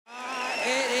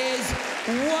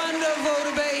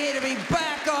Wonderful to be here, to be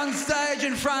back on stage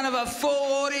in front of a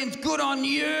full audience. Good on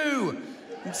you.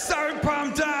 I'm so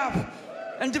pumped up.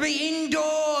 And to be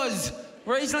indoors.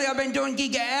 Recently I've been doing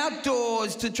gig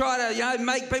outdoors to try to,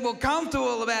 make people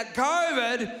comfortable about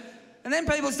COVID. And then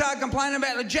people start complaining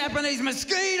about the Japanese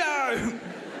mosquito.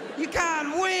 You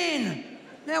can't win.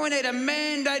 Now we need a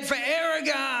mandate for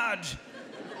Aerogard.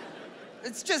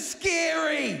 It's just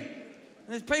scary.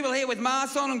 There's people here with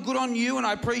masks on, and good on you, and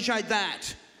I appreciate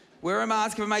that. Wear a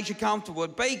mask if it makes you comfortable.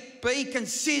 Be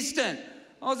consistent.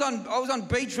 I was on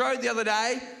Beach Road the other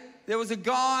day. There was a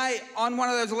guy on one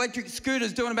of those electric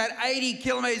scooters doing about 80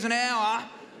 kilometres an hour,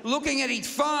 looking at his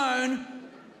phone,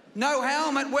 no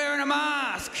helmet, wearing a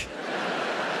mask.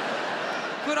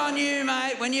 Good on you,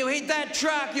 mate. When you hit that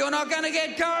truck, you're not going to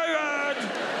get COVID.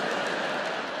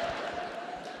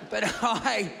 But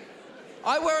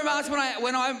I wear a mask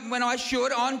when I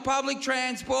should on public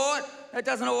transport. That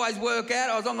doesn't always work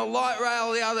out. I was on the light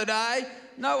rail the other day.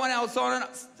 No one else on it.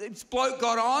 This bloke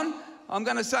got on. I'm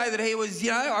going to say that he was,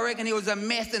 I reckon he was a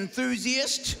meth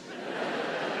enthusiast.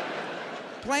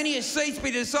 Plenty of seats,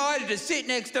 but he decided to sit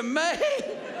next to me.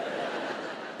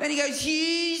 Then he goes,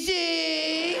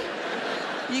 Hughesy,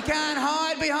 you can't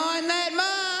hide behind that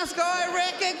mask. I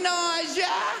recognise ya.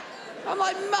 I'm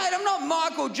like, mate, I'm not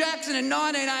Michael Jackson in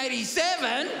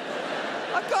 1987.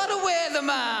 I've got to wear the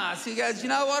mask. He goes, you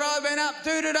know what I've been up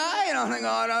to today? And I think,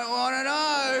 I don't want to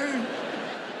know.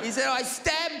 He said, I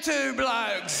stabbed 2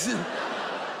 blokes.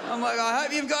 I'm like, I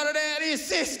hope you've got it out of your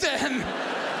system.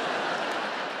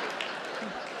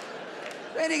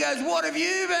 Then he goes, what have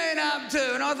you been up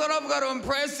to? And I thought, I've got to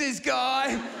impress this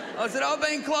guy. I said, I've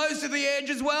been close to the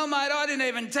edge as well, mate. I didn't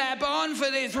even tap on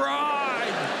for this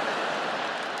ride.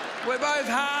 We're both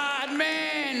hard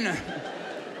men.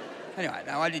 Anyway,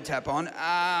 no, I did tap on.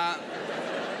 Because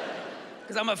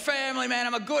I'm a family man.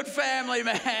 I'm a good family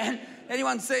man.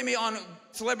 Anyone see me on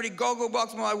Celebrity Gogglebox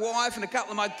with my wife and a couple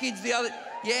of my kids the other...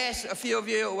 Yes, a few of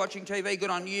you are watching TV.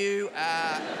 Good on you.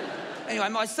 Anyway,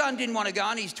 my son didn't want to go,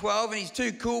 and he's 12, and he's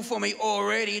too cool for me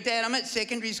already. Dad, I'm at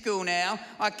secondary school now.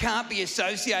 I can't be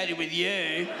associated with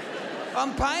you.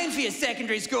 I'm paying for your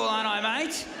secondary school, aren't I,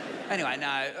 mate? Anyway,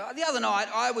 no. The other night,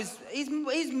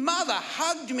 his mother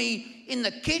hugged me in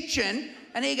the kitchen,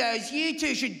 and he goes, you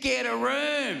two should get a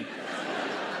room.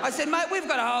 I said, mate, we've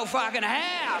got a whole fucking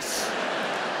house.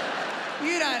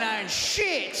 You don't own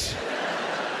shit.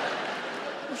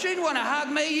 If she didn't want to hug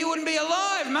me, you wouldn't be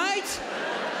alive, mate.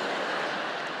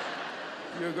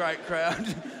 You're a great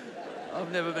crowd.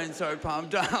 I've never been so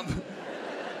pumped up.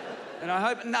 And I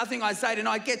hope nothing I say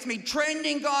tonight gets me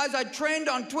trending, guys. I trend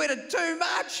on Twitter too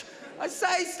much. I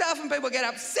say stuff and people get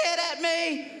upset at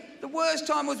me. The worst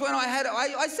time was when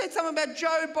I said something about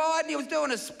Joe Biden. He was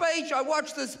doing a speech. I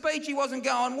watched the speech. He wasn't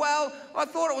going well. I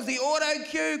thought it was the auto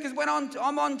cue because when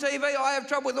I'm on TV, I have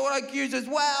trouble with auto cues as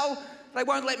well. They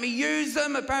won't let me use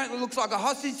them. Apparently it looks like a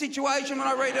hostage situation when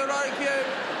I read auto cue.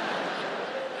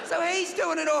 So he's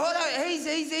doing it.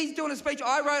 He's doing a speech.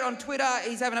 I wrote on Twitter,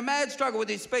 he's having a mad struggle with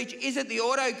his speech. Is it the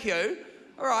auto cue?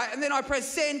 All right, and then I press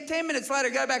send. 10 minutes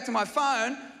later, go back to my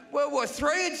phone. World War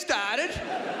III had started.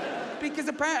 Because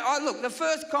apparently, look, the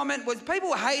first comment was,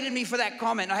 people hated me for that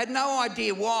comment. I had no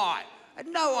idea why. I had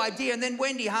no idea. And then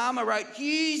Wendy Harmer wrote,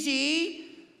 Hughesy,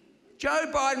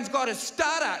 Joe Biden's got a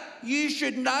stutter. You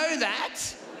should know that.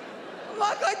 I'm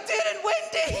like, I didn't,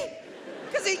 Wendy,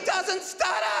 because he doesn't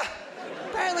stutter.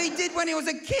 Apparently he did when he was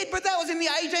a kid, but that was in the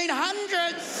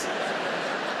 1800s.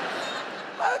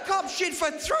 I copped shit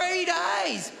for 3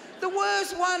 days. The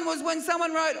worst one was when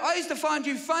someone wrote, I used to find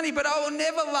you funny, but I will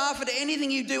never laugh at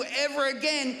anything you do ever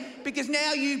again because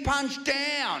now you punch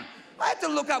down. I had to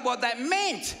look up what that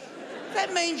meant.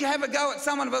 That means you have a go at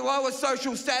someone of a lower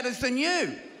social status than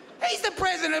you. He's the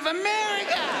President of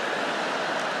America.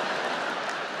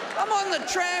 I'm on the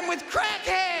tram with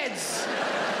crackheads.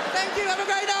 Thank you, have a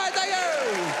great night, thank you.